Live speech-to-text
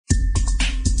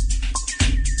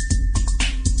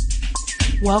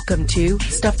Welcome to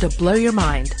Stuff to Blow Your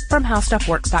Mind from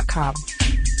HowStuffWorks.com.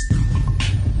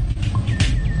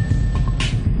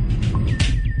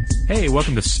 Hey,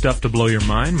 welcome to Stuff to Blow Your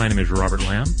Mind. My name is Robert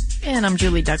Lamb. And I'm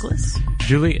Julie Douglas.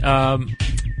 Julie,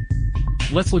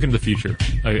 let's look into the future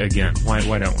again. Why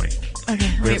don't we?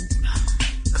 Okay, wait.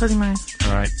 Closing my eyes.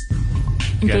 All right.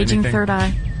 Engaging third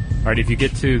eye. All right, if you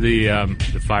get to the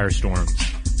firestorms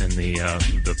and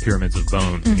the pyramids of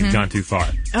bone, you've gone too far.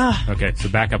 Okay, so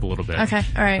back up a little bit. Okay,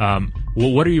 all right.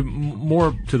 Well, what are you,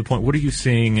 more to the point, what are you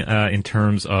seeing in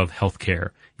terms of healthcare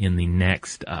in the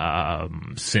next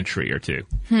century or two?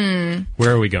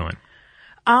 Where are we going?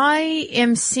 I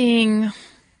am seeing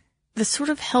the sort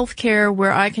of healthcare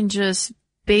where I can just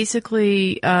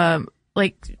basically,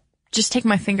 just take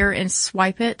my finger and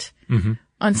swipe it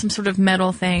on some sort of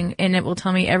metal thing, and it will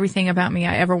tell me everything about me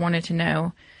I ever wanted to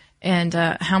know, and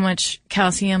how much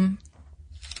calcium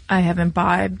I have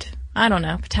imbibed. I don't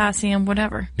know, potassium,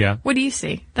 whatever. Yeah. What do you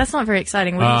see? That's not very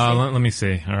exciting. What do you see? Let me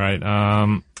see. All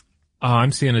right.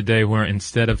 I'm seeing a day where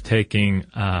instead of taking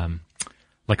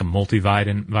like a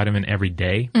multivitamin every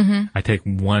day, I take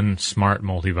one smart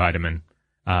multivitamin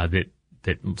that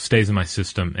stays in my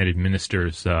system and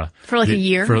administers for like a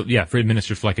year.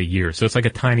 Administers for like a year. So it's like a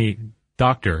tiny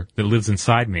doctor that lives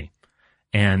inside me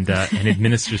and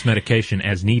administers medication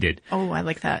as needed. Oh, I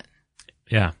like that.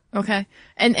 Yeah. Okay.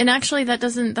 And actually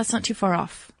that's not too far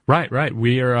off. Right.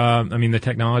 We are, the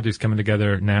technology is coming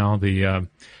together now. And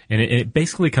it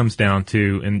basically comes down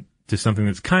to something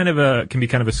that's can be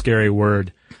kind of a scary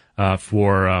word,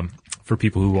 for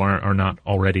people who are not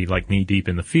already like knee deep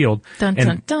in the field. Dun,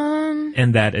 dun, dun.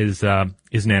 And that is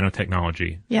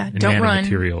nanotechnology. Yeah. And don't run.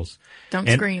 Nanomaterials. Don't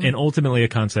scream. And ultimately a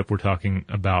concept we're talking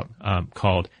about,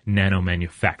 called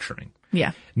nanomanufacturing.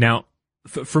 Yeah. Now,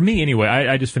 for me anyway,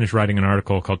 I just finished writing an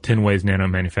article called 10 Ways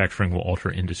Nanomanufacturing Will Alter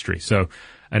Industry. So,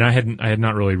 and I had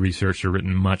not really researched or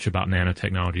written much about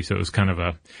nanotechnology, so it was kind of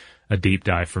a deep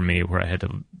dive for me where I had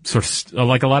to sort of,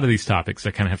 like a lot of these topics,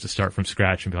 I kind of have to start from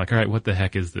scratch and be like, all right, what the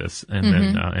heck is this? And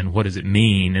then, and what does it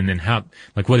mean? And then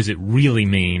what does it really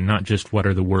mean? Not just what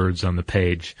are the words on the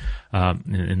page,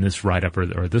 in this write-up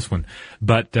or this one.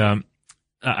 But,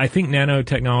 I think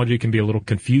nanotechnology can be a little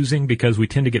confusing because we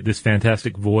tend to get this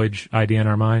fantastic voyage idea in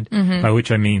our mind, by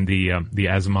which I mean the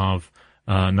Asimov,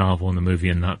 novel and the movie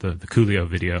and not the Coolio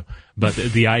video, but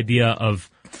the idea of,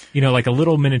 like a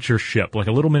little miniature ship, like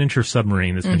a little miniature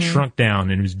submarine that's been shrunk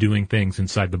down and is doing things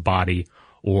inside the body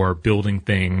or building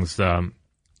things,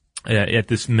 at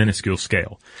this minuscule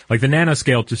scale. Like the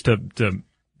nanoscale, just to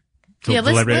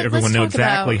let everyone know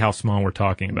exactly how small we're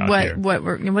talking about here.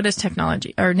 What is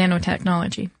technology or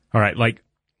nanotechnology? All right. Like,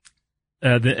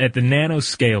 at the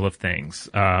nanoscale of things,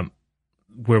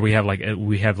 where we have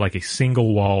like a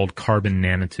single walled carbon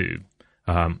nanotube,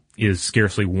 is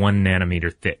scarcely 1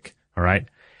 nanometer thick. All right.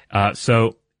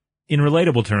 So in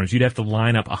relatable terms, you'd have to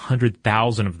line up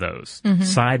 100,000 of those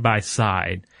side by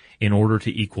side in order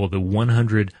to equal the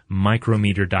 100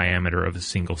 micrometer diameter of a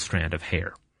single strand of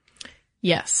hair.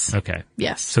 Yes. Okay.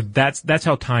 Yes. So that's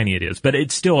how tiny it is. But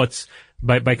it's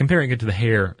by comparing it to the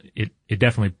hair, it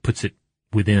definitely puts it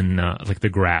within, like the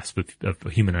grasp of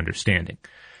human understanding.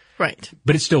 Right.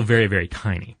 But it's still very, very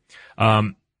tiny.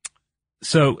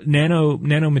 So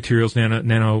nanomaterials,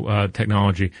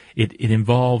 nanotechnology, it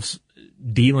involves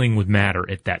dealing with matter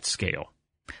at that scale.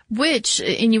 Which,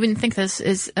 and you wouldn't think this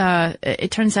is, it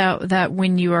turns out that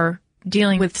when you are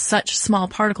dealing with such small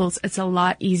particles, it's a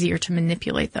lot easier to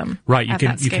manipulate them. Right. You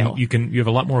have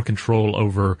a lot more control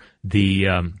over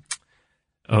the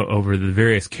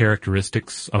various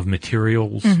characteristics of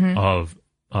materials,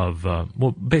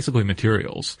 basically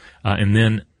materials. And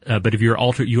then, but if you're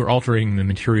altering the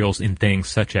materials in things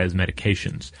such as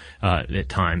medications, at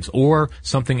times, or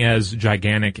something as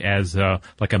gigantic as,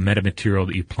 like a metamaterial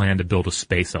that you plan to build a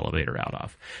space elevator out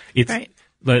of. It's, right.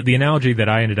 The analogy that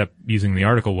I ended up using in the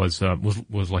article was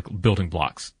like building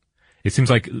blocks. It seems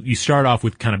like you start off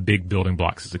with kind of big building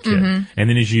blocks as a kid. And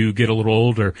then as you get a little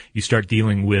older, you start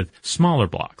dealing with smaller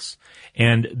blocks.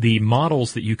 And the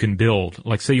models that you can build,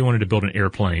 like say you wanted to build an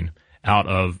airplane out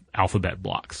of alphabet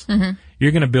blocks.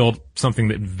 You're going to build something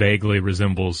that vaguely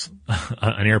resembles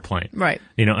an airplane. Right.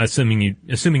 Assuming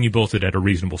you built it at a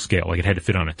reasonable scale, like it had to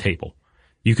fit on a table.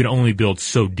 You can only build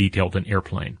so detailed an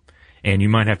airplane. And you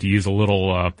might have to use a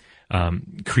little,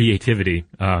 creativity,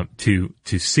 to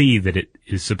see that it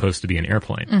is supposed to be an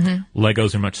airplane.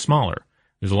 Legos are much smaller.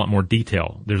 There's a lot more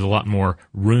detail. There's a lot more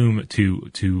room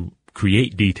to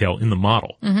create detail in the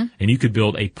model. And you could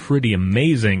build a pretty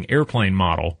amazing airplane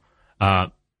model,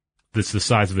 that's the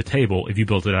size of a table if you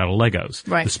built it out of Legos.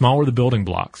 Right. The smaller the building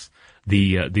blocks,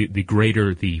 the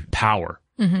greater the power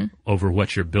over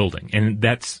what you're building. And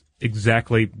that's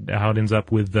exactly how it ends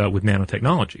up with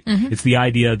nanotechnology. It's the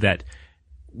idea that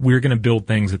we're going to build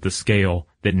things at the scale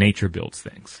that nature builds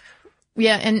things.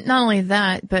 Yeah, and not only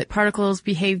that, but particles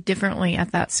behave differently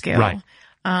at that scale. Right.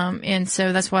 And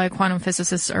so that's why quantum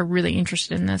physicists are really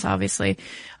interested in this, obviously.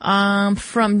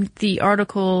 From the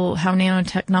article, How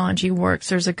Nanotechnology Works,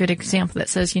 there's a good example that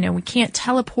says, we can't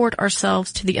teleport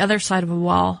ourselves to the other side of a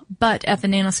wall, but at the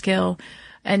nanoscale,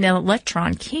 an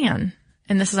electron can.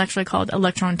 And this is actually called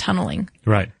electron tunneling.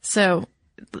 Right. So,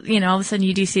 all of a sudden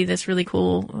you do see this really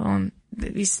cool,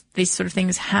 these sort of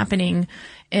things happening,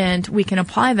 and we can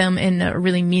apply them in a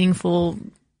really meaningful,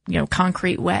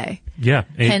 concrete way. Yeah.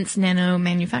 Hence nano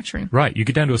manufacturing. Right. You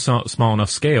get down to a small enough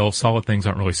scale, solid things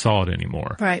aren't really solid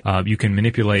anymore. Right. You can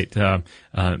manipulate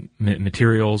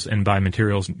materials, and by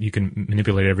materials, you can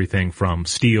manipulate everything from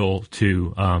steel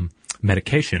to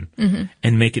medication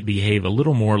and make it behave a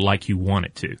little more like you want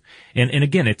it to. And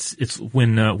again, it's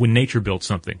when nature builds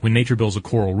something. When nature builds a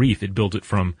coral reef, it builds it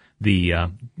from the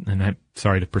and I'm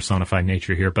sorry to personify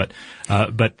nature here, but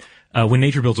when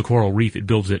nature builds a coral reef, it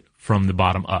builds it from the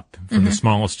bottom up, from the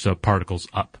smallest particles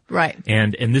up. Right.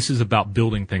 And this is about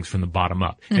building things from the bottom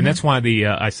up. And that's why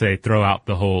I say throw out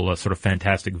the whole sort of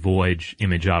Fantastic Voyage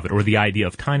image of it, or the idea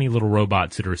of tiny little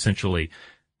robots that are essentially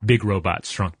big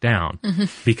robots shrunk down,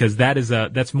 because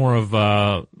that's more of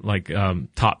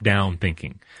top down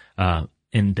thinking. And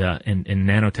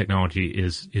nanotechnology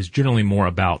is generally more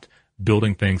about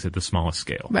building things at the smallest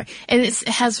scale. Right. And it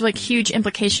has huge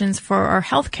implications for our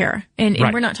healthcare. And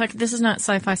Right. we're not talking, this is not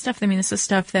sci-fi stuff. I mean, this is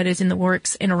stuff that is in the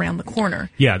works and around the corner.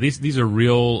 Yeah, these are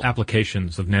real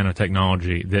applications of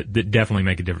nanotechnology that definitely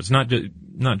make a difference.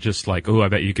 Not just like, I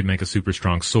bet you could make a super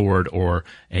strong sword or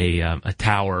a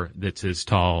tower that's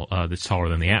taller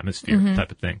than the atmosphere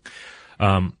type of thing.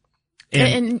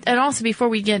 And also, before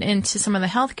we get into some of the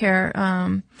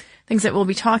healthcare, things that we'll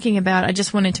be talking about, I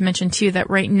just wanted to mention too that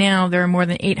right now there are more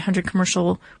than 800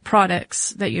 commercial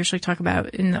products that you usually talk about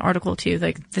in the article too.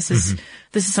 This is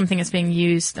something that's being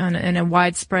used in a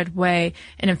widespread way.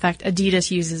 And in fact,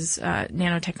 Adidas uses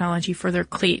nanotechnology for their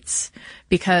cleats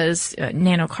because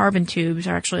nanocarbon tubes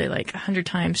are actually 100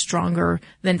 times stronger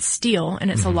than steel,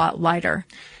 and it's a lot lighter.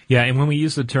 Yeah, and when we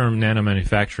use the term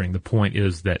nanomanufacturing, the point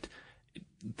is that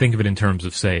think of it in terms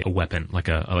of, say, a weapon, like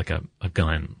a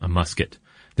gun, a musket.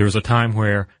 There was a time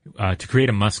where to create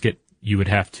a musket, you would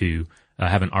have to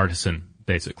have an artisan,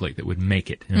 basically, that would make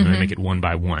it, and make it one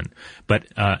by one. But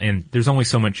and there's only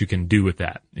so much you can do with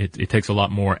that. It takes a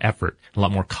lot more effort, a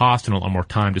lot more cost, and a lot more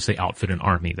time to, say, outfit an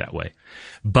army that way.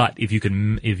 But if you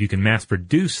can mass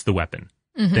produce the weapon,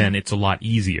 then it's a lot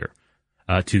easier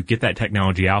to get that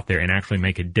technology out there and actually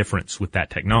make a difference with that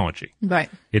technology. Right.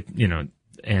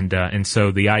 And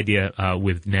so the idea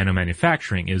with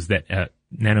nanomanufacturing is that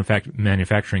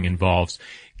manufacturing involves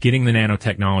getting the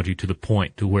nanotechnology to the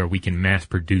point to where we can mass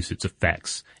produce its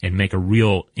effects and make a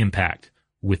real impact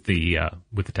with the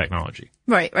technology.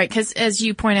 Right. Because as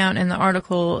you point out in the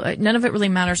article, none of it really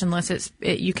matters unless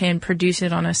you can produce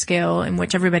it on a scale in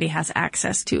which everybody has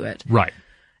access to it. Right.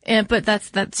 But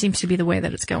that seems to be the way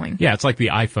that it's going. Yeah, it's like the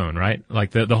iPhone, right? Like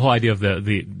the whole idea of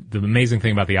the amazing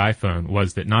thing about the iPhone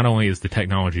was that not only is the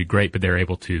technology great, but they're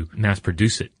able to mass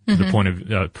produce it to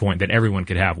the point that everyone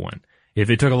could have one.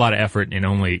 If it took a lot of effort and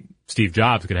only Steve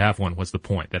Jobs could have one, what's the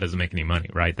point? That doesn't make any money,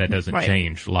 right? That doesn't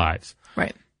change lives.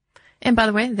 Right. And by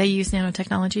the way, they use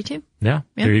nanotechnology too. Yeah,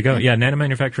 there you go. Yeah,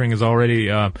 nanomanufacturing is already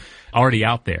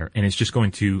out there, and it's just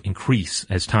going to increase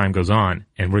as time goes on,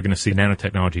 and we're going to see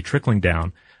nanotechnology trickling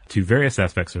down to various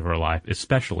aspects of our life,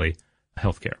 especially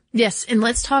healthcare. Yes, and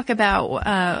let's talk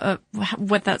about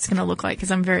what that's going to look like, because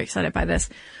I'm very excited by this.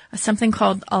 Something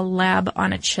called a lab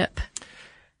on a chip.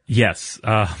 Yes.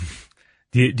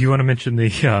 Do you want to mention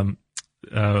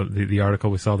the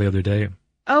article we saw the other day?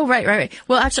 Oh, right.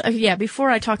 Well, actually, yeah, before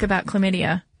I talk about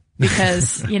chlamydia,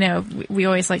 because, we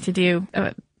always like to do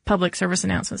public service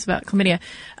announcements about chlamydia.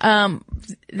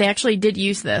 They actually did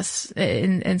use this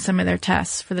in some of their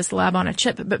tests for this lab on a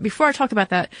chip. But before I talk about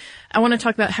that, I want to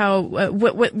talk about how,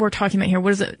 what we're talking about here.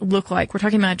 What does it look like? We're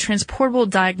talking about transportable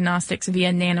diagnostics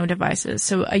via nano devices.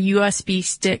 So a USB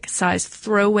stick sized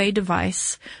throwaway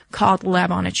device called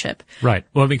lab on a chip. Right.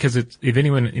 Well, because if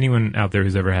anyone out there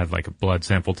who's ever had a blood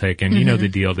sample taken, you know the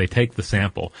deal. They take the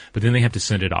sample, but then they have to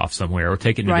send it off somewhere or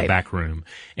take it into the back room.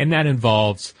 And that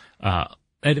involves,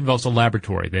 a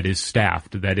laboratory that is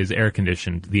staffed, that is air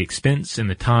conditioned. The expense and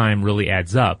the time really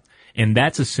adds up. And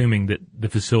that's assuming that the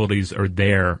facilities are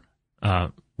there,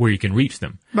 where you can reach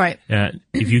them. Right.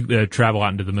 If you travel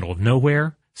out into the middle of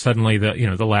nowhere, suddenly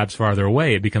the lab's farther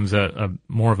away. It becomes a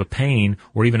more of a pain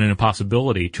or even an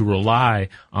impossibility to rely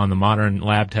on the modern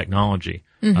lab technology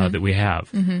that we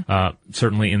have.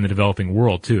 Certainly in the developing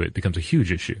world too, it becomes a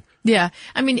huge issue. Yeah.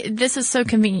 I mean, this is so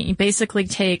convenient. You basically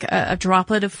take a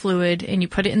droplet of fluid and you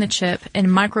put it in the chip, and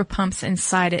micropumps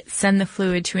inside it send the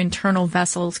fluid to internal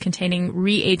vessels containing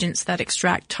reagents that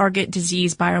extract target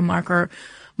disease biomarker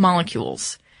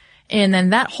molecules. And then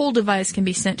that whole device can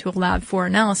be sent to a lab for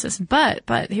analysis. But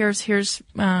here's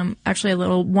actually a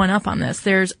little one-up on this.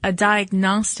 There's a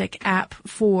diagnostic app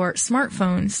for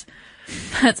smartphones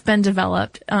that's been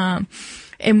developed,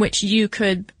 in which you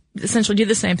could essentially do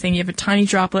the same thing. You have a tiny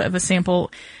droplet of a sample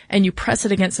and you press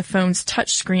it against a phone's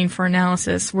touch screen for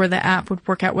analysis, where the app would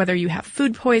work out whether you have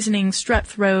food poisoning, strep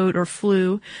throat, or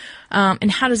flu. And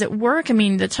how does it work? I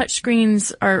mean, the touch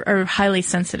screens are highly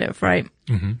sensitive, right?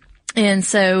 Mm-hmm. And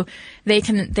so they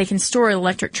can store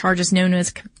electric charges known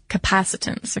as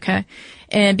capacitance, okay?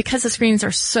 And because the screens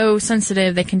are so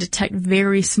sensitive, they can detect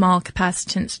very small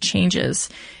capacitance changes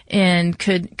and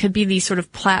could be these sort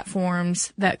of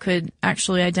platforms that could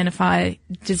actually identify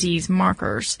disease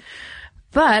markers.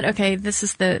 But, okay, this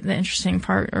is the interesting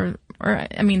part, or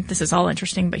I mean, this is all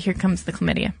interesting, but here comes the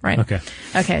chlamydia, right?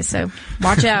 Okay, so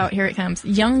watch out. Here it comes.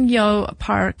 Young-Yo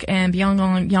Park and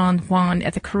Byung-Yan Hwan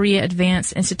at the Korea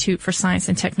Advanced Institute for Science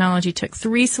and Technology took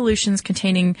 3 solutions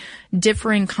containing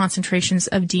differing concentrations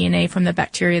of DNA from the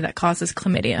bacteria that causes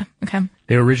chlamydia. Okay.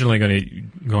 They were originally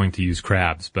going to use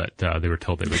crabs, but they were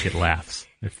told they would get laughs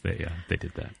if they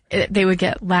did that. They would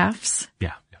get laughs?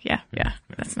 Yeah. Yeah.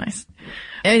 That's nice.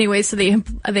 Anyway, so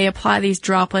they apply these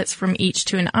droplets from each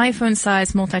to an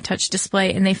iPhone-sized multi-touch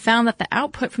display, and they found that the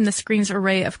output from the screen's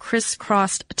array of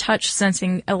crisscrossed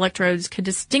touch-sensing electrodes could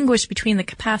distinguish between the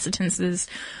capacitances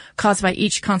caused by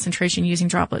each concentration using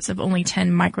droplets of only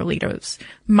 10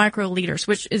 microliters,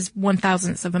 which is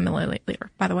 1/1000th of a milliliter,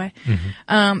 by the way.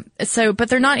 Mm-hmm. But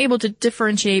they're not able to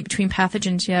differentiate between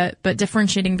pathogens yet, but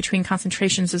differentiating between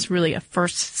concentrations is really a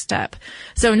first step.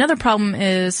 So another problem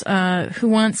is, who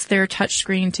wants their touch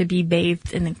screen to be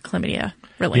bathed in the chlamydia,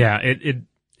 really? Yeah,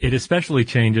 it especially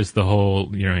changes the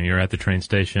whole, you're at the train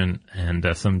station and,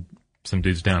 some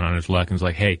dude's down on his luck and is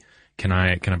like, hey, can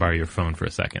I borrow your phone for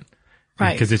a second?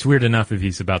 Right. Because it's weird enough if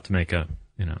he's about to make a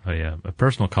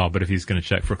personal call, but if he's going to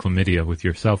check for chlamydia with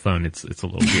your cell phone, it's a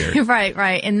little weird.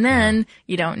 Right. And then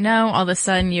you don't know, all of a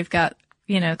sudden you've got,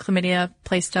 chlamydia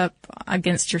placed up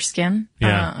against your skin.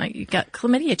 Yeah. You got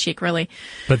chlamydia cheek, really.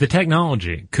 But the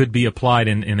technology could be applied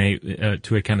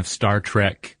to a kind of Star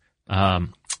Trek,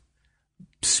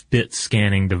 spit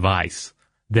scanning device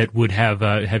that would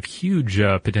have huge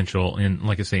potential in,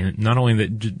 like I say, not only in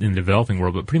the developing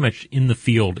world, but pretty much in the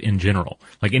field in general.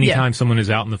 Like anytime someone is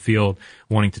out in the field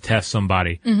wanting to test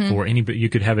somebody for you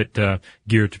could have it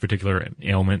geared to particular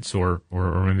ailments or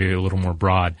maybe a little more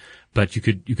broad, but you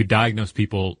could diagnose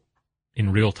people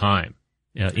in real time.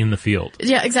 In the field.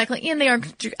 Yeah, exactly. And they are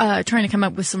trying to come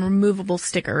up with some removable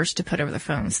stickers to put over the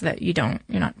phone so that you're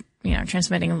not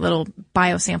transmitting little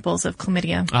biosamples of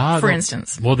chlamydia, for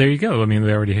instance. Well, there you go. I mean,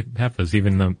 they already have those.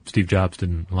 Even though Steve Jobs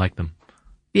didn't like them.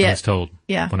 Yeah. I was told.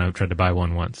 Yeah. When I tried to buy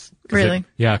one once. Really?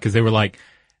 Because they were like,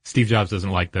 Steve Jobs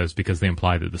doesn't like those because they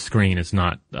imply that the screen is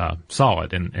not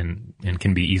solid and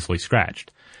can be easily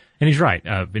scratched. And he's right.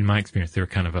 In my experience, they're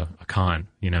kind of a con.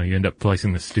 You end up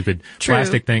placing this stupid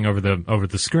plastic thing over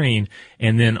the screen,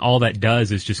 and then all that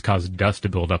does is just cause dust to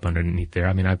build up underneath there.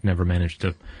 I mean, I've never managed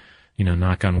to,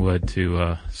 knock on wood,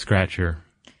 to scratch or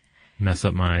mess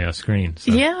up my screen.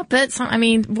 So. Yeah, but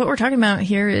what we're talking about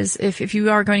here is if you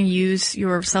are going to use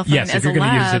your cell phone as a lab. Yes, if you're going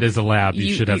to use it as a lab,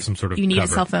 you should have some sort of You need cover. a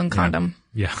cell phone condom.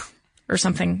 Yeah. Or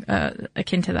something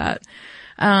akin to that.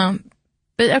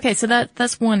 But okay, so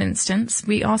that's one instance.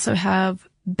 We also have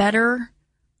better,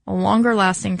 longer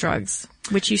lasting drugs,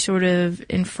 which you sort of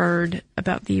inferred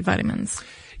about the vitamins.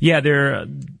 Yeah, there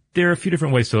are a few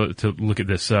different ways to look at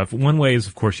this. One way is,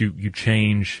 of course, you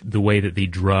change the way that the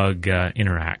drug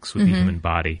interacts with the human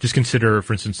body. Just consider,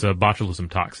 for instance, botulism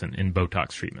toxin in Botox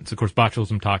treatments. Of course,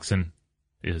 botulism toxin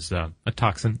is a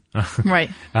toxin.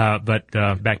 Right. But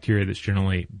bacteria that's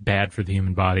generally bad for the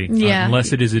human body. Yeah.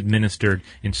 Unless it is administered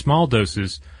in small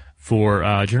doses for,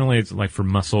 generally it's like for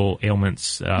muscle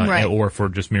ailments, or for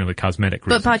just merely cosmetic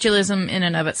reasons. But botulism in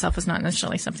and of itself is not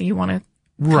necessarily something you want to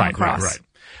come across. Right.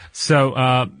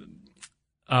 So,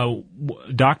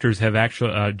 doctors have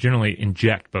actually, generally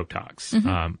inject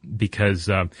Botox, because,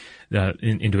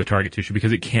 into a target tissue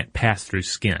because it can't pass through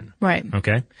skin. Right.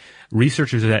 Okay.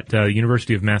 Researchers at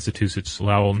University of Massachusetts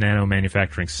Lowell Nano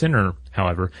Manufacturing Center,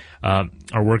 however, are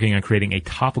working on creating a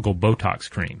topical Botox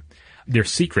cream. Their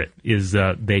secret is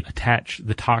they attach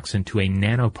the toxin to a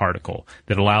nanoparticle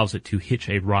that allows it to hitch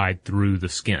a ride through the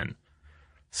skin.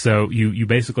 So you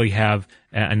basically have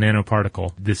a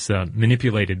nanoparticle, this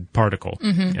manipulated particle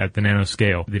at the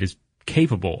nanoscale that is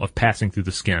capable of passing through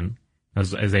the skin,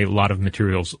 as a lot of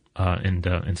materials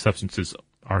and substances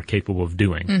are capable of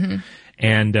doing.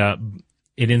 And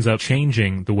it ends up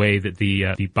changing the way that the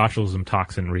botulism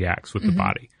toxin reacts with the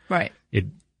body. Right. It,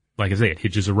 like I say, it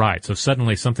hitches a ride. So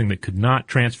suddenly something that could not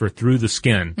transfer through the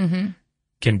skin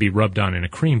can be rubbed on in a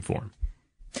cream form.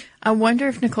 I wonder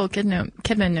if Nicole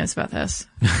Kidman knows about this.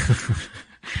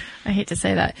 I hate to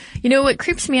say that. You know, what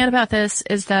creeps me out about this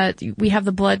is that we have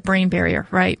the blood-brain barrier,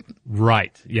 right?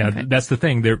 Right. Yeah, okay. That's the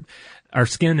thing. Our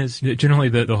skin is generally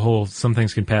the whole, some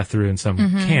things can pass through and some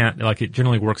can't. Like, it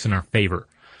generally works in our favor.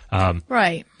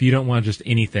 Right. You don't want just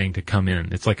anything to come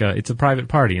in. It's like it's a private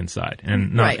party inside,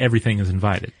 and not everything is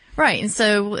invited. Right. And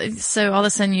so all of a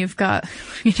sudden you've got,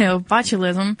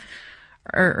 botulism,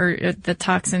 or the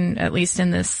toxin, at least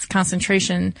in this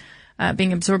concentration,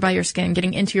 being absorbed by your skin,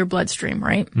 getting into your bloodstream,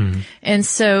 right? And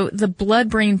so the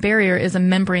blood-brain barrier is a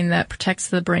membrane that protects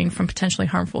the brain from potentially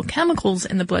harmful chemicals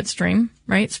in the bloodstream,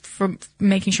 right? It's from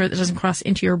making sure that it doesn't cross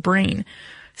into your brain.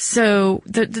 So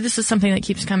this is something that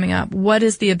keeps coming up. What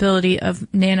is the ability of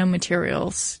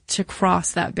nanomaterials to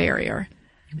cross that barrier?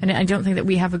 And I don't think that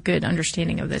we have a good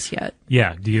understanding of this yet.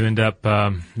 Yeah. Do you end up,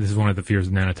 this is one of the fears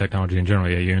of nanotechnology in general,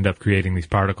 you end up creating these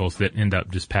particles that end up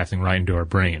just passing right into our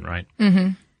brain, right?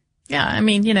 Yeah. I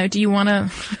mean, do you want to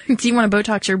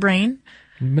Botox your brain?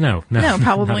 No,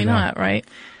 probably not, right?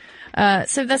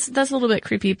 So that's a little bit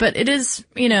creepy, but it is,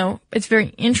 it's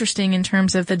very interesting in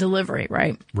terms of the delivery,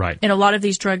 right? Right. And a lot of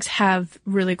these drugs have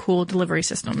really cool delivery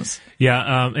systems.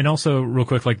 Yeah. And also real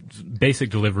quick, like basic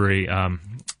delivery,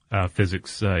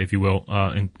 physics, if you will,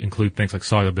 include things like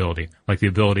solubility, like the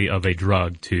ability of a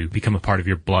drug to become a part of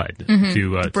your blood,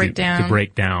 to break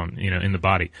down, in the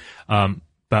body.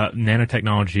 But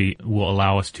nanotechnology will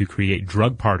allow us to create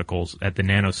drug particles at the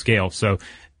nanoscale. So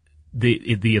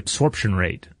the absorption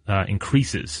rate,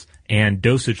 increases and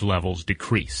dosage levels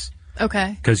decrease.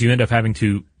 Okay. Because you end up having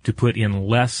to put in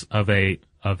less of a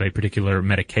particular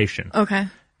medication. Okay.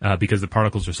 Because the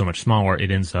particles are so much smaller, it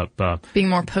ends up being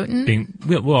more potent.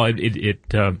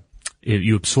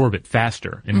 You absorb it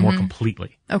faster and more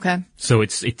completely. Okay. So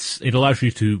it allows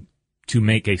you to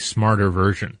make a smarter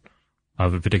version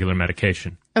of a particular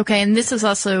medication. Okay, and this is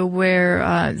also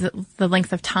where the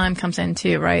length of time comes in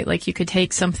too, right? Like you could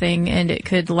take something and it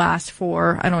could last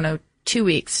for 2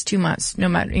 weeks, 2 months, no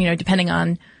matter depending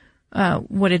on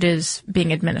what it is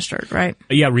being administered, right?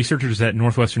 Yeah, researchers at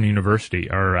Northwestern University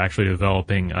are actually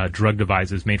developing drug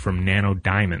devices made from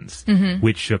nanodiamonds,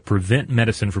 which prevent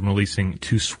medicine from releasing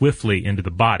too swiftly into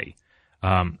the body.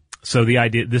 So the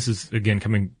idea, this is again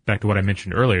coming back to what I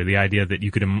mentioned earlier, the idea that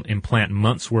you could implant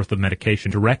months worth of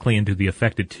medication directly into the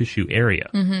affected tissue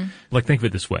area. Like, think of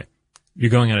it this way.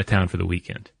 You're going out of town for the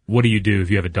weekend. What do you do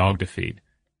if you have a dog to feed?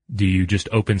 Do you just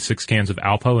open 6 cans of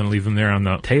Alpo and leave them there on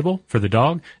the table for the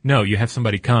dog? No, you have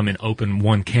somebody come and open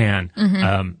 1 can,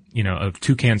 of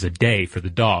 2 cans a day for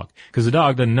the dog. Because the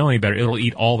dog doesn't know any better. It'll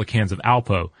eat all the cans of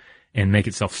Alpo and make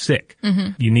itself sick.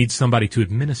 You need somebody to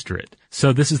administer it.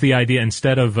 So this is the idea.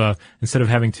 Instead of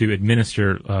having to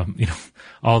administer,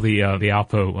 all the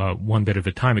Alpo, one bit at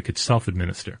a time, it could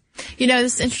self-administer.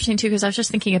 This is interesting too, because I was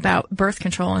just thinking about birth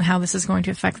control and how this is going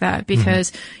to affect that,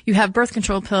 because you have birth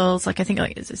control pills, like I think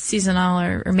like is it seasonal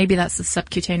or maybe that's the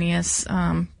subcutaneous,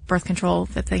 birth control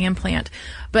that they implant.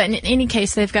 But in any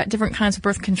case, they've got different kinds of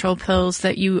birth control pills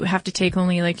that you have to take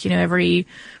only every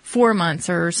 4 months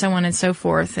or so on and so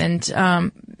forth.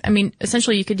 And,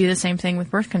 essentially you could do the same thing with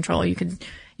birth control. You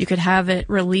could have it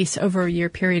release over a year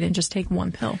period and just take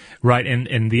 1 pill. Right.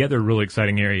 And the other really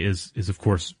exciting area is of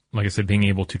course, like I said, being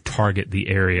able to target the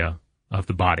area of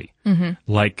the body.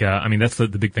 Like, that's the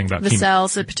big thing about the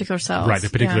cells, the particular cells. Right. The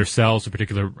particular cells, the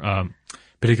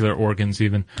particular organs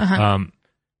even.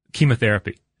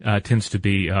 Chemotherapy, tends to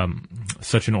be,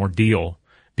 such an ordeal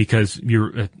because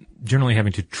you're generally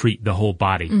having to treat the whole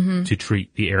body to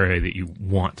treat the area that you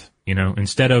want,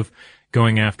 instead of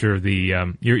going after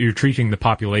you're treating the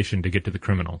population to get to the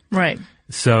criminal. Right.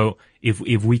 So if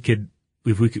we could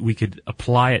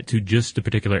apply it to just a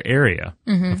particular area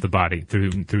of the body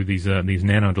through these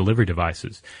nano delivery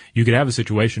devices, you could have a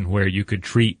situation where you could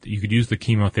use the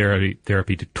chemotherapy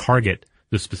to target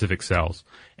the specific cells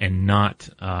and not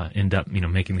end up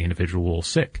making the individual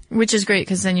sick. Which is great,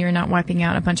 because then you're not wiping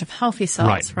out a bunch of healthy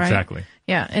cells, right? Exactly.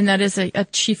 Yeah, and that is a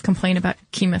chief complaint about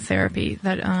chemotherapy,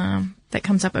 that that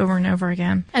comes up over and over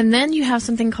again. And then you have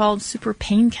something called super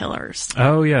painkillers.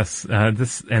 Oh, yes.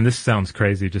 This sounds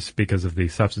crazy just because of the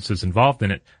substances involved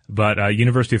in it. But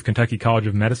University of Kentucky College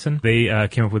of Medicine, they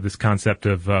came up with this concept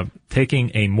of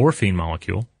taking a morphine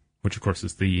molecule, which of course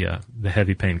is the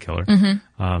heavy painkiller,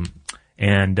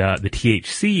 and the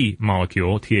THC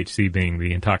molecule, THC being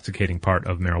the intoxicating part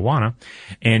of marijuana,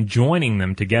 and joining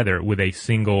them together with a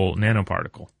single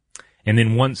nanoparticle. And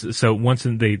then once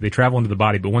they travel into the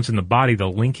body, but once in the body, the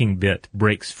linking bit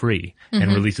breaks free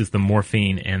and releases the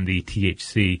morphine and the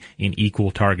THC in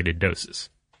equal targeted doses.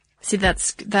 See,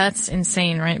 that's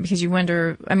insane, right? Because you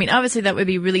wonder, I mean, obviously that would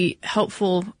be really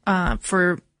helpful,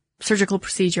 for surgical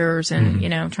procedures and,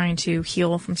 trying to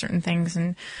heal from certain things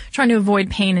and trying to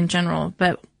avoid pain in general.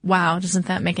 But wow, doesn't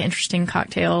that make an interesting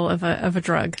cocktail of a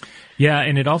drug? Yeah,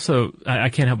 and it also, I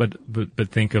can't help but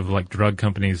think of like drug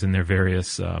companies and their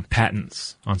various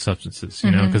patents on substances,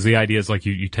 because the idea is like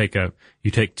you take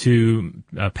two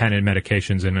patented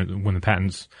medications, and when the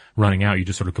patent's running out, you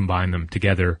just sort of combine them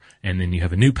together, and then you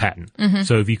have a new patent.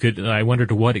 So if you could, I wonder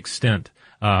to what extent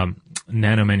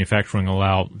nano manufacturing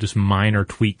allow just minor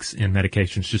tweaks in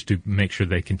medications just to make sure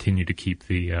they continue to keep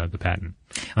the patent.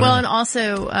 Well, and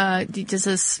also, does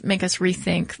this make us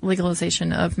rethink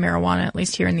legalization of marijuana, at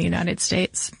least here in the United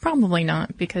States? Probably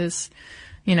not, because,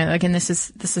 again, this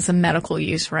is a medical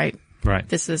use, right? Right.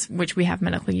 Which we have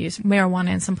medical use,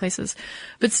 marijuana in some places.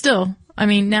 But still, I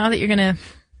mean, now that you're gonna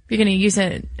use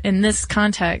it in this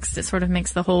context, it sort of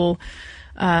makes the whole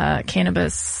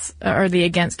cannabis or the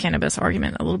against cannabis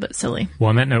argument a little bit silly. Well,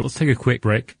 on that note, let's take a quick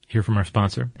break here from our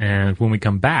sponsor, and when we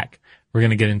come back, we're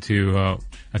going to get into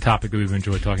a topic that we've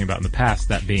enjoyed talking about in the past,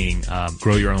 that being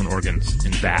grow your own organs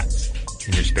in vats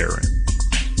in your spare room.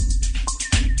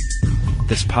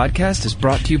 This podcast is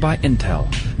brought to you by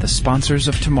Intel, the sponsors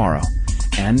of tomorrow,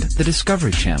 and the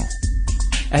Discovery Channel.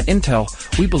 At Intel,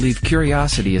 we believe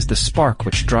curiosity is the spark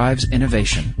which drives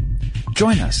innovation.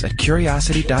 Join us at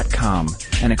curiosity.com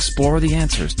and explore the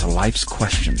answers to life's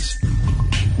questions.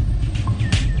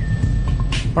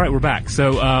 All right, we're back.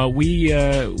 So we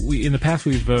in the past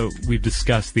we've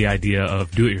discussed the idea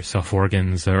of do-it-yourself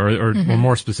organs, or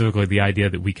more specifically, the idea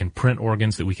that we can print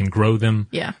organs, that we can grow them.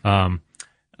 Yeah.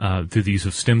 Through the use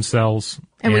of stem cells.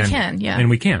 And we can, yeah. And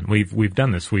we can. We've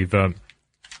done this.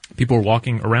 People are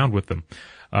walking around with them,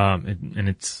 and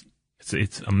it's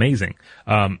amazing.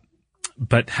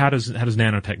 But how does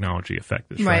nanotechnology affect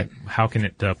this? Right. How can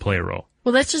it play a role?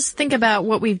 Well, let's just think about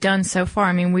what we've done so far.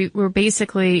 I mean,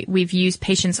 we've used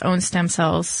patients' own stem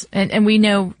cells, and we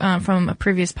know from a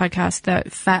previous podcast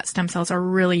that fat stem cells are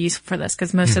really useful for this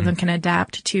because most of them can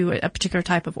adapt to a particular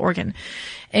type of organ.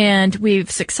 And we've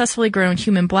successfully grown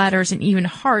human bladders and even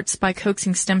hearts by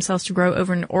coaxing stem cells to grow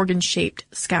over an organ-shaped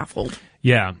scaffold.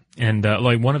 Yeah, and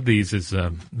like one of these is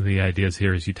the ideas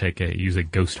here is you use a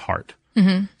ghost heart.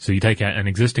 So you take an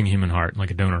existing human heart,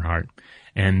 like a donor heart,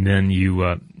 and then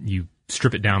you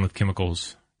strip it down with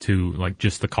chemicals to like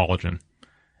just the collagen,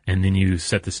 and then you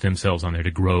set the stem cells on there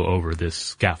to grow over this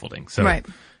scaffolding. So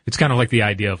it's kind of like the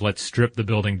idea of let's strip the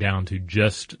building down to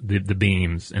just the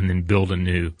beams and then build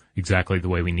anew exactly the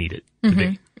way we need it to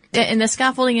be. And the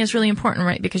scaffolding is really important,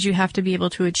 right? Because you have to be able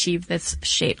to achieve this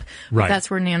shape. Right. That's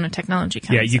where nanotechnology comes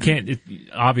in. Yeah, you can't,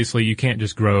 obviously you can't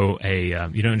just grow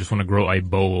you don't just want to grow a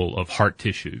bowl of heart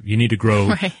tissue. You need to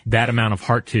grow that amount of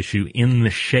heart tissue in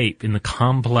the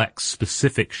complex,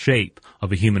 specific shape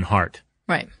of a human heart.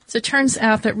 Right. So it turns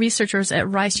out that researchers at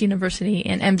Rice University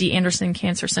and MD Anderson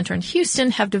Cancer Center in Houston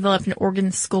have developed an organ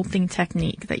sculpting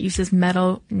technique that uses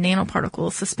metal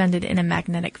nanoparticles suspended in a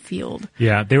magnetic field.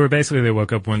 Yeah, they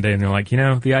woke up one day and they're like,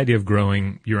 the idea of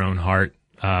growing your own heart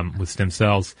with stem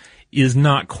cells is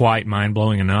not quite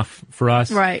mind-blowing enough for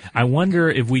us. Right. I wonder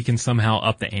if we can somehow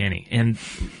up the ante. And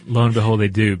lo and behold, they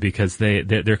do, because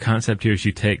their concept here is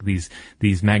you take these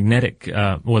magnetic,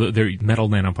 they're metal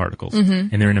nanoparticles,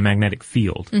 and they're in a magnetic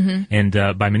field. And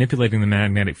by manipulating the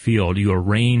magnetic field, you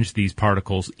arrange these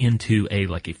particles into a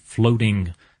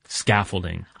floating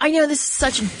scaffolding. I know, this is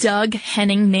such Doug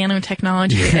Henning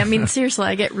nanotechnology. I mean, seriously,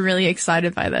 I get really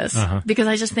excited by this because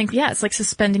I just think, it's like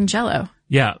suspending Jell-O.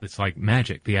 Yeah, it's like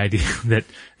magic. The idea that,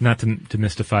 not to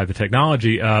mystify the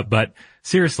technology, but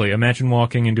seriously, imagine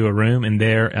walking into a room and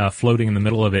there, floating in the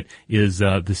middle of it is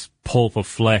this pulp of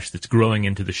flesh that's growing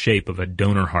into the shape of a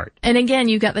donor heart. And again,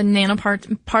 you've got the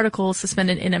nanoparticles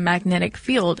suspended in a magnetic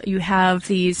field. You have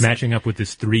these matching up with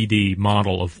this 3D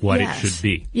model of what it should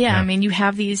be. Yeah, I mean, you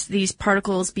have these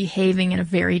particles behaving in a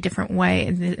very different way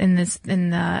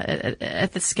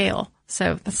at the scale.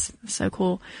 So that's so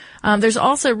cool. There's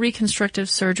also reconstructive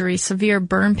surgery. Severe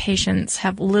burn patients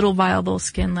have little viable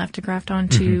skin left to graft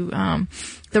onto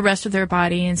the rest of their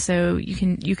body, and so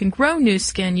you can grow new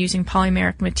skin using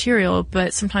polymeric material,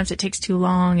 but sometimes it takes too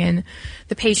long, and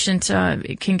the patient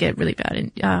it can get really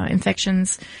bad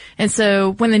infections. And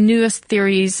so one of the newest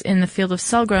theories in the field of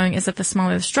cell growing is that the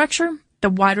smaller the structure, the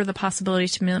wider the possibility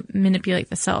to manipulate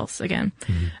the cells again.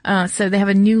 So they have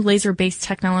a new laser-based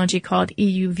technology called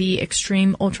EUV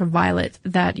extreme ultraviolet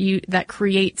that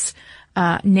creates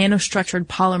nanostructured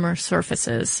polymer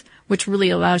surfaces, which really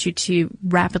allows you to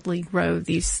rapidly grow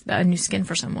these new skin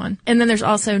for someone. And then there's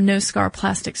also no-scar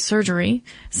plastic surgery.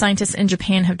 Scientists in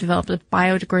Japan have developed a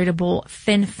biodegradable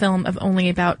thin film of only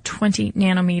about 20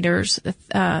 nanometers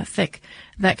thick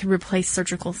that could replace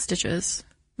surgical stitches,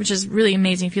 which is really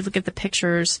amazing. If you look at the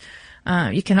pictures,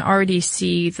 you can already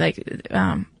see that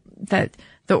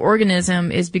the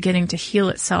organism is beginning to heal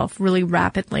itself really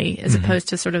rapidly, as opposed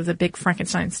to sort of the big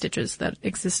Frankenstein stitches that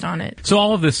exist on it. So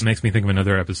all of this makes me think of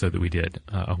another episode that we did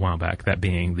a while back, that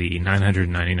being the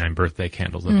 999 birthday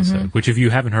candles episode, which if you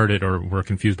haven't heard it or were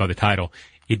confused by the title,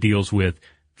 it deals with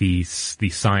the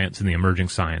science and the emerging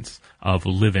science of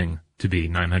living to be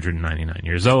 999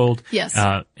 years old. Yes.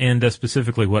 And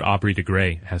specifically what Aubrey de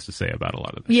Grey has to say about a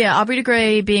lot of this. Yeah, Aubrey de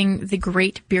Grey being the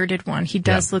great bearded one. He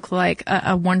does look like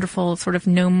a wonderful sort of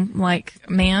gnome-like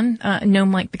man,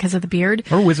 gnome-like because of the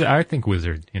beard. Or wizard, I think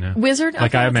wizard, you know. Wizard?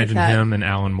 Like Okay, I I'll take imagine that. him and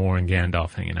Alan Moore and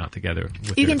Gandalf hanging out together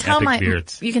with You their can tell epic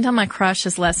beards. you can tell my crush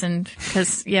has lessened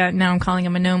because now I'm calling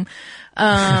him a gnome.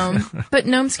 But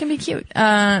gnomes can be cute.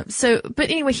 But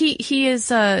anyway, he's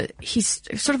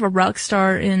sort of a rock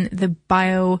star in the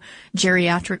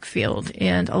bio-geriatric field.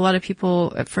 And a lot of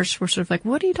people at first were sort of like,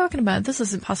 what are you talking about? This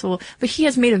isn't possible. But he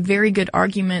has made a very good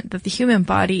argument that the human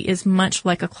body is much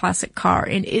like a classic car.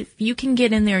 And if you can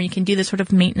get in there and you can do this sort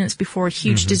of maintenance before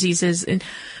huge diseases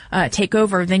take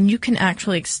over, then you can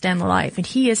actually extend life. And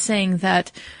he is saying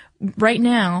that right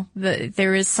now,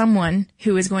 there is someone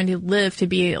who is going to live to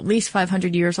be at least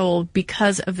 500 years old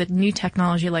because of the new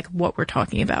technology like what we're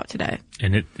talking about today.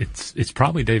 And it's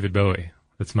probably David Bowie.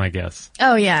 That's my guess.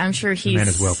 Oh yeah, I'm sure The man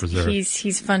is well preserved.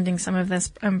 He's funding some of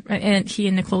this, and he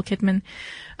and Nicole Kidman.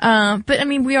 But I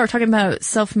mean, we are talking about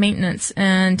self-maintenance,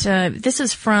 and this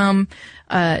is from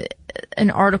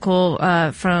an article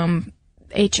from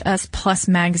HS Plus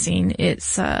magazine.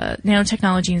 It's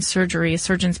nanotechnology and surgery, a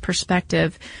surgeon's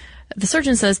perspective. The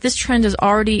surgeon says this trend is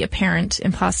already apparent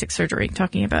in plastic surgery,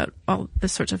 talking about all the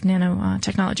sorts of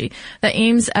nanotechnology that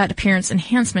aims at appearance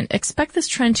enhancement. Expect this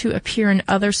trend to appear in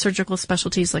other surgical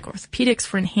specialties like orthopedics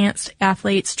for enhanced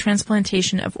athletes,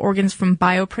 transplantation of organs from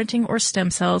bioprinting or stem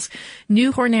cells,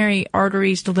 new coronary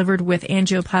arteries delivered with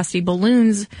angioplasty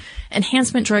balloons,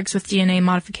 enhancement drugs with DNA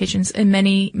modifications, and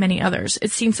many, many others.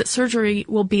 It seems that surgery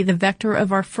will be the vector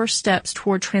of our first steps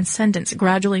toward transcendence,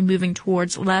 gradually moving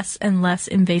towards less and less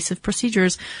invasive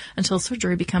procedures until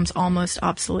surgery becomes almost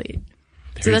obsolete.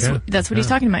 So that's what he's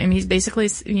talking about. I mean, he's basically,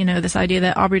 this idea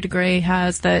that Aubrey de Grey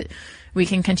has, that we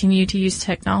can continue to use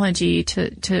technology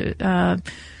to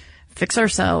fix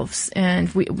ourselves, and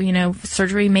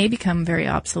surgery may become very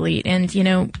obsolete. And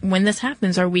when this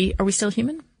happens, are we still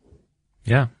human?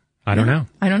 Yeah, I don't know.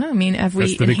 I don't know. I mean, have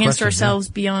we the big enhanced question, ourselves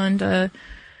beyond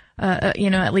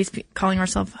at least calling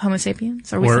ourselves Homo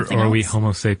sapiens? Or are we something or are else? we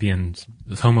Homo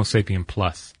sapien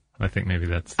plus? I think maybe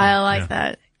that's. I like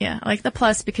that. Yeah, I like the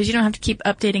plus because you don't have to keep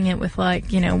updating it with 1.0,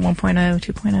 2.0,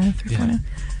 3.0. Yeah.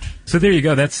 So there you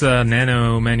go. That's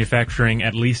nano manufacturing,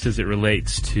 at least as it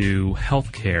relates to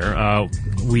healthcare.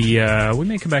 We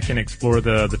may come back and explore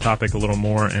the topic a little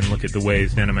more and look at the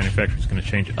ways nano manufacturing is going to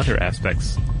change other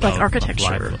aspects like of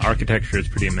architecture. life. Architecture is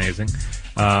pretty amazing.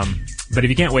 But if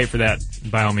you can't wait for that,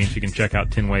 by all means, you can check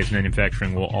out 10 Ways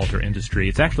Manufacturing Will Alter Industry.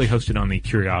 It's actually hosted on the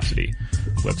Curiosity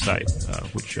website,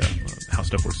 which How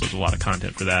Stuff Works does a lot of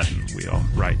content for that, and we all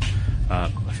write a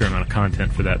fair amount of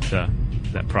content for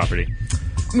that property.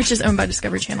 Which is owned by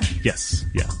Discovery Channel. Yes,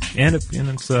 yeah. And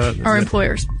it's Our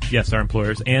employers. Yes, our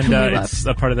employers. And Who we it's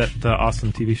a part of that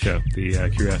awesome TV show, the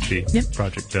Curiosity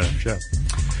Project show.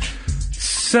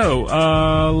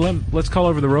 So, let's call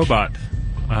over the robot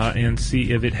and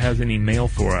see if it has any mail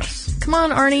for us. Come on,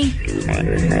 Arnie.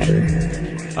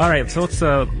 All right, so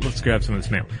let's grab some of this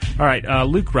mail. All right,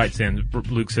 Luke writes in.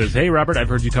 Luke says, "Hey, Robert, I've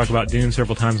heard you talk about Dune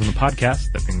several times on the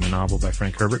podcast, that being the novel by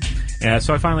Frank Herbert.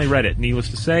 So I finally read it. Needless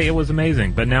to say, it was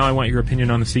amazing, but now I want your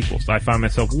opinion on the sequels. I find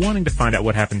myself wanting to find out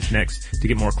what happens next to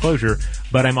get more closure,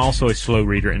 but I'm also a slow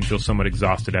reader and feel somewhat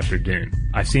exhausted after Dune.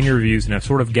 I've seen your reviews and I've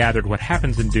sort of gathered what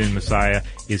happens in Dune Messiah.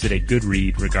 Is it a good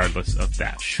read regardless of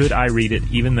that? Should I read it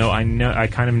even though I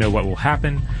kind of know what will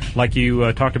happen? Like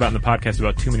you talked about in the podcast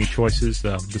about too many choices,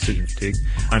 decision fatigue.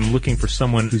 I'm looking for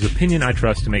someone whose opinion I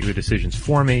trust to make the decisions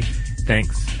for me.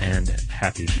 Thanks and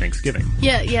happy Thanksgiving."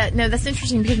 Yeah. No, that's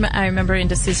interesting because I remember in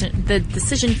the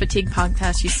decision fatigue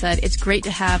podcast, you said it's great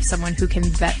to have someone who can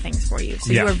vet things for you.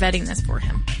 So you are vetting this for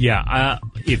him. Yeah.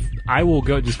 If I will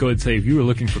go ahead and say, if you were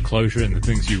looking for closure in the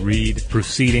things you read,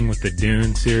 proceeding with the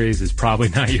Dune series is probably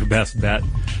not your best bet.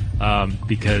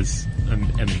 Because,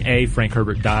 Frank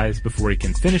Herbert dies before he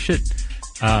can finish it.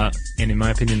 And in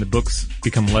my opinion, the books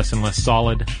become less and less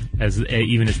solid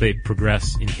even as they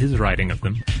progress in his writing of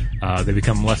them. They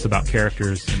become less about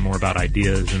characters and more about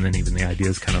ideas, and then even the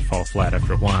ideas kind of fall flat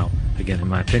after a while, again, in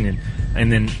my opinion.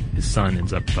 And then his son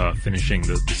ends up finishing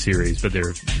the series, but there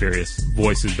are various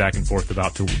voices back and forth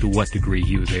about to what degree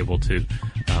he was able to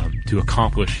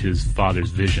accomplish his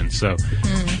father's vision. So,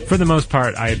 for the most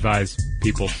part, I advise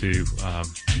people to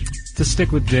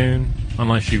stick with Dune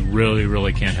unless you really,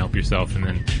 really can't help yourself. And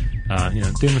then,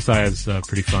 Dune Messiah is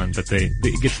pretty fun, but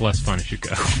it gets less fun as you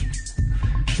go.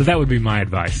 So that would be my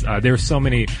advice. There are so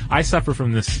many. I suffer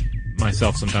from this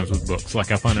myself sometimes with books.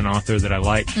 Like I find an author that I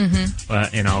like,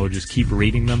 and I will just keep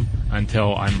reading them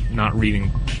until I'm not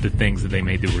reading the things that they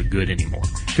made that were good anymore.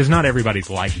 Because not everybody's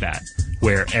like that,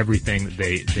 where everything that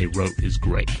they wrote is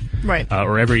great, right?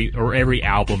 Or every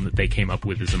album that they came up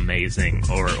with is amazing,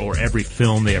 or every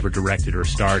film they ever directed or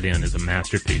starred in is a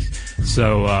masterpiece.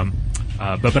 So,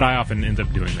 but I often end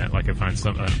up doing that. Like I find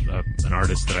an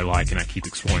artist that I like, and I keep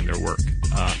exploring their work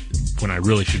when I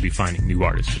really should be finding new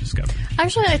artists to discover.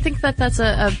 Actually, I think that's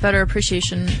a better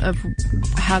appreciation of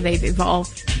how they've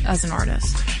evolved as an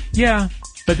artist. Yeah,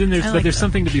 but then there's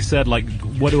something to be said. Like,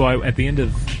 what do I at the end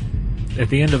of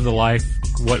the life?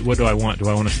 What do I want? Do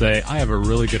I want to say I have a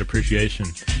really good appreciation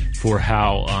for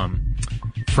how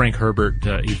Frank Herbert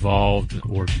evolved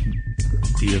or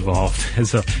de-evolved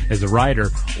as a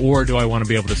writer, or do I want to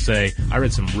be able to say I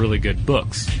read some really good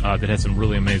books that had some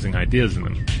really amazing ideas in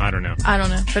them? I don't know,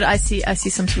 but I see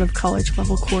some sort of college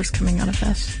level course coming out of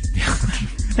this. Yeah.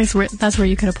 That's where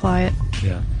you could apply it.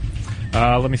 Yeah.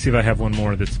 Let me see if I have one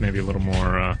more that's maybe a little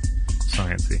more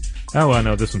sciencey. Oh,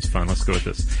 no, this one's fun. Let's go with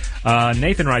this.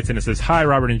 Nathan writes in and says, "Hi,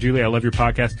 Robert and Julie. I love your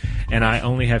podcast, and I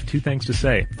only have two things to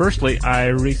say. Firstly, I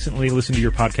recently listened to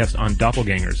your podcast on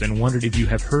doppelgangers and wondered if you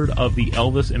have heard of the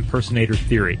Elvis impersonator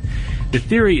theory. The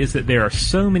theory is that there are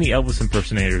so many Elvis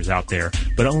impersonators out there,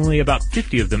 but only about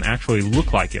 50 of them actually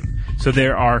look like him. So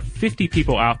there are 50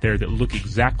 people out there that look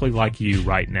exactly like you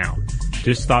right now.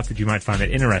 Just thought that you might find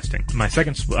that interesting. My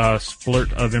second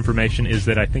splurt of information is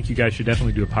that I think you guys should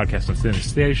definitely do a podcast on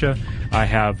synesthesia. I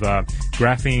have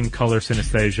graphene color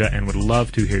synesthesia and would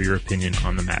love to hear your opinion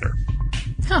on the matter."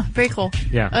 Huh, very cool.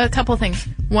 Yeah. A couple of things.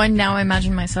 One, now I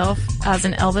imagine myself as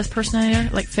an Elvis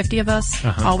impersonator, like 50 of us,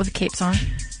 all with capes on.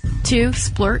 2,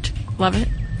 splurt. Love it.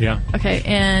 Yeah. Okay,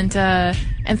 and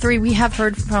 3, we have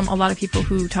heard from a lot of people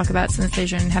who talk about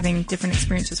synesthesia and having different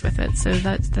experiences with it. So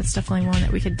that's definitely one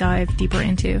that we could dive deeper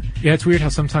into. Yeah, it's weird how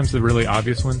sometimes the really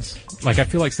obvious ones, like I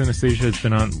feel like synesthesia has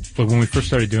been on, but when we first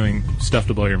started doing Stuff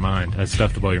to Blow Your Mind,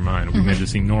 we made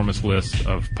this enormous list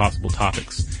of possible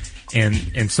topics.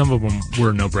 And some of them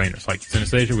were no-brainers. Like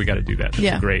synesthesia, we got to do that.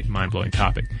 That's a great, mind-blowing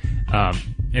topic.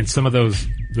 And some of those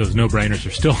no-brainers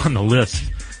are still on the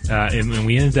list. And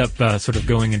we ended up sort of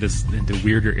going into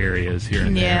weirder areas here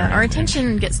and there. Yeah, our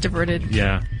attention gets diverted.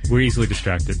 Yeah, we're easily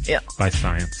distracted by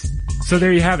science. So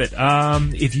there you have it.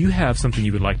 If you have something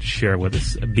you would like to share with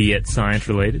us, be it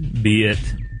science-related, be it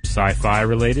sci-fi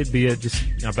related, be it just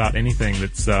about anything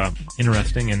that's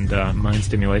interesting and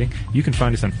mind-stimulating, you can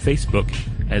find us on Facebook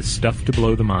as Stuff to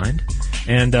Blow the Mind.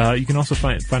 And you can also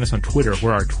find us on Twitter,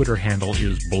 where our Twitter handle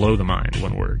is Blow the Mind,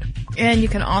 one word. And you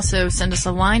can also send us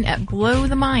a line at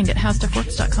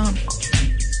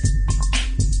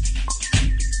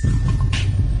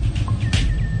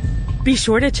blowthemind@howstuffworks.com. Be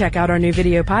sure to check out our new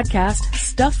video podcast,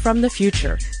 Stuff from the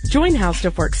Future. Join How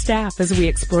Stuff Works staff as we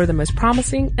explore the most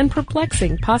promising and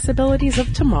perplexing possibilities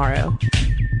of tomorrow.